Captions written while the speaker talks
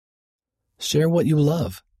Share what you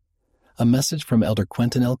love. A message from Elder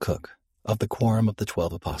Quentin L. Cook of the Quorum of the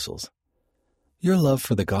 12 Apostles. Your love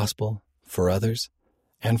for the gospel, for others,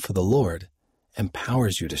 and for the Lord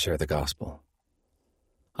empowers you to share the gospel.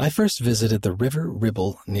 I first visited the River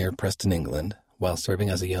Ribble near Preston, England, while serving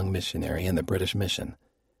as a young missionary in the British Mission.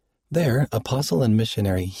 There, Apostle and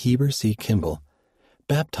missionary Heber C. Kimball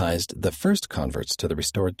baptized the first converts to the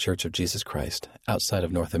restored Church of Jesus Christ outside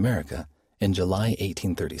of North America in July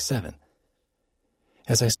 1837.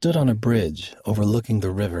 As I stood on a bridge overlooking the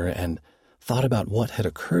river and thought about what had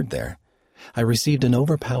occurred there, I received an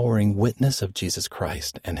overpowering witness of Jesus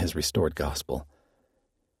Christ and his restored gospel.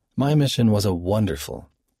 My mission was a wonderful,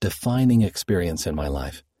 defining experience in my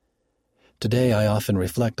life. Today, I often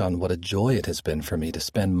reflect on what a joy it has been for me to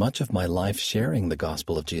spend much of my life sharing the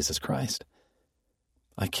gospel of Jesus Christ.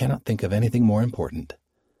 I cannot think of anything more important.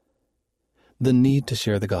 The need to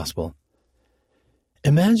share the gospel.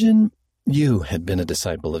 Imagine you had been a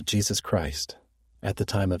disciple of Jesus Christ at the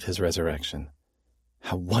time of his resurrection.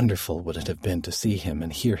 How wonderful would it have been to see him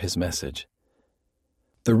and hear his message.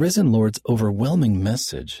 The risen Lord's overwhelming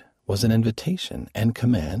message was an invitation and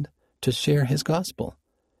command to share his gospel.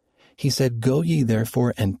 He said, "Go ye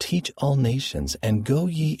therefore and teach all nations, and go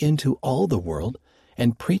ye into all the world,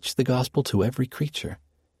 and preach the gospel to every creature."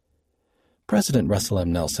 President Russell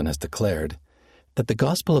M. Nelson has declared that the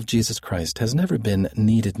gospel of Jesus Christ has never been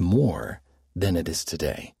needed more than it is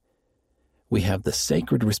today. We have the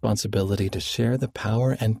sacred responsibility to share the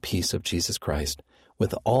power and peace of Jesus Christ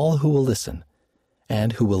with all who will listen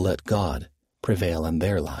and who will let God prevail in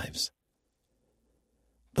their lives.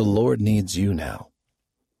 The Lord needs you now.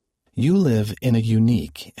 You live in a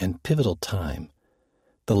unique and pivotal time,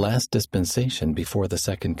 the last dispensation before the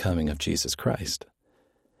second coming of Jesus Christ.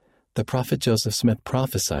 The prophet Joseph Smith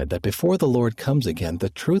prophesied that before the Lord comes again, the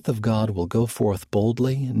truth of God will go forth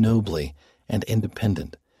boldly, nobly, and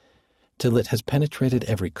independent, till it has penetrated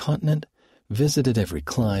every continent, visited every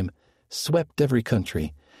clime, swept every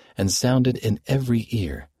country, and sounded in every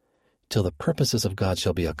ear, till the purposes of God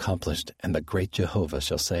shall be accomplished, and the great Jehovah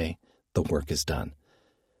shall say, "The work is done."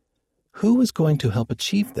 Who is going to help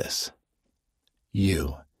achieve this?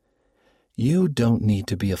 You. You don't need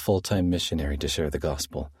to be a full-time missionary to share the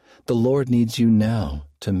gospel. The Lord needs you now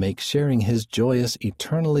to make sharing his joyous,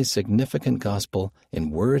 eternally significant gospel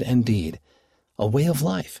in word and deed a way of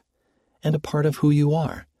life and a part of who you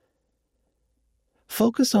are.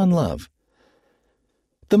 Focus on love.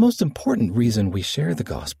 The most important reason we share the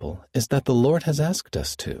gospel is that the Lord has asked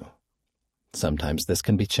us to. Sometimes this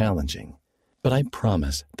can be challenging, but I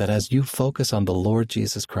promise that as you focus on the Lord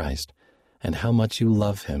Jesus Christ and how much you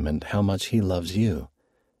love him and how much he loves you,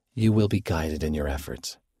 you will be guided in your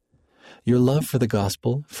efforts. Your love for the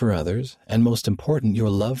gospel, for others, and most important, your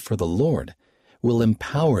love for the Lord will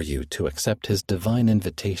empower you to accept his divine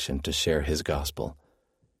invitation to share his gospel.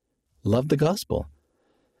 Love the gospel.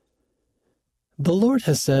 The Lord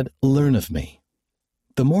has said, "Learn of me."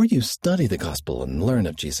 The more you study the gospel and learn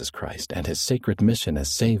of Jesus Christ and his sacred mission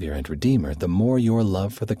as Savior and Redeemer, the more your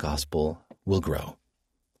love for the gospel will grow.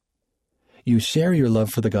 You share your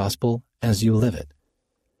love for the gospel as you live it.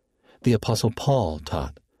 The Apostle Paul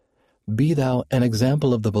taught, "Be thou an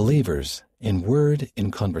example of the believers in word, in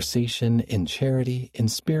conversation, in charity, in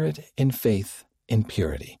spirit, in faith, in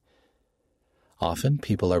purity." Often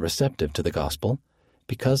people are receptive to the gospel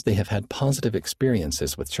because they have had positive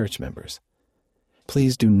experiences with church members.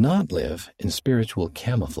 Please do not live in spiritual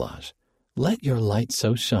camouflage. Let your light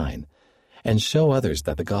so shine and show others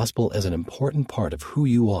that the gospel is an important part of who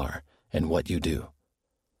you are and what you do.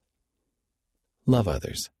 Love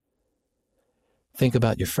others. Think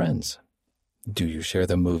about your friends. Do you share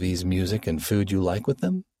the movies, music, and food you like with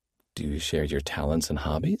them? Do you share your talents and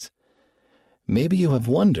hobbies? Maybe you have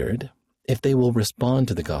wondered if they will respond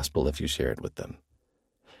to the gospel if you share it with them.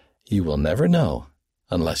 You will never know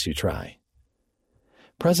unless you try.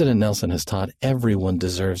 President Nelson has taught everyone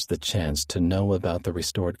deserves the chance to know about the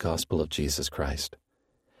restored gospel of Jesus Christ.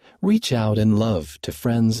 Reach out in love to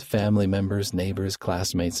friends, family members, neighbors,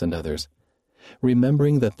 classmates, and others,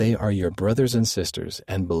 remembering that they are your brothers and sisters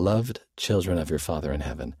and beloved children of your Father in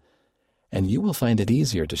heaven, and you will find it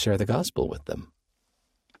easier to share the gospel with them.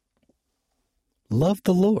 Love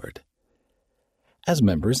the Lord. As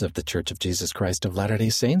members of the Church of Jesus Christ of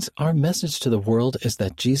Latter-day Saints, our message to the world is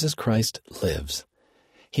that Jesus Christ lives.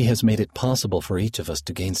 He has made it possible for each of us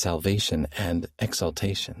to gain salvation and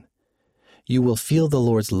exaltation. You will feel the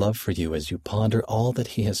Lord's love for you as you ponder all that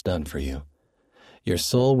he has done for you. Your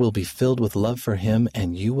soul will be filled with love for him,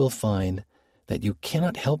 and you will find that you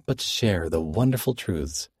cannot help but share the wonderful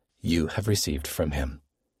truths you have received from him.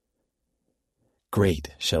 great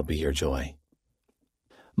shall be your joy.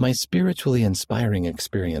 My spiritually inspiring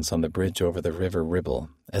experience on the bridge over the River Ribble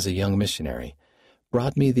as a young missionary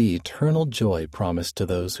brought me the eternal joy promised to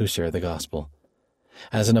those who share the gospel.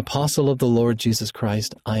 As an apostle of the Lord Jesus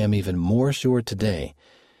Christ, I am even more sure today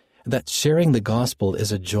that sharing the gospel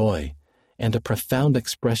is a joy and a profound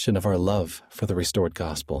expression of our love for the restored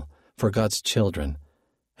gospel, for God's children,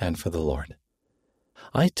 and for the Lord.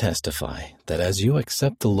 I testify that as you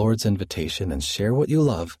accept the Lord's invitation and share what you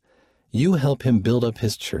love, you help him build up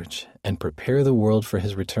his church and prepare the world for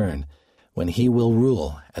his return, when he will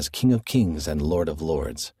rule as King of Kings and Lord of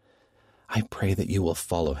Lords. I pray that you will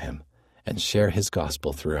follow him and share his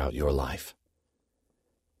gospel throughout your life.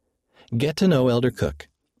 Get to know Elder Cook.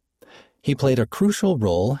 He played a crucial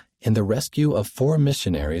role in the rescue of 4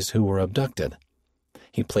 missionaries who were abducted.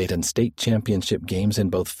 He played in state championship games in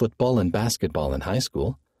both football and basketball in high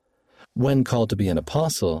school. When called to be an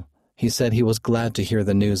apostle, he said he was glad to hear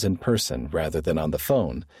the news in person rather than on the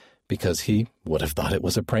phone, because he would have thought it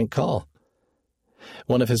was a prank call.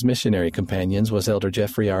 One of his missionary companions was Elder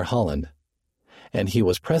Jeffrey R. Holland, and he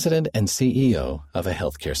was president and CEO of a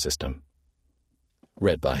healthcare system.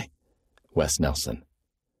 Read by Wes Nelson.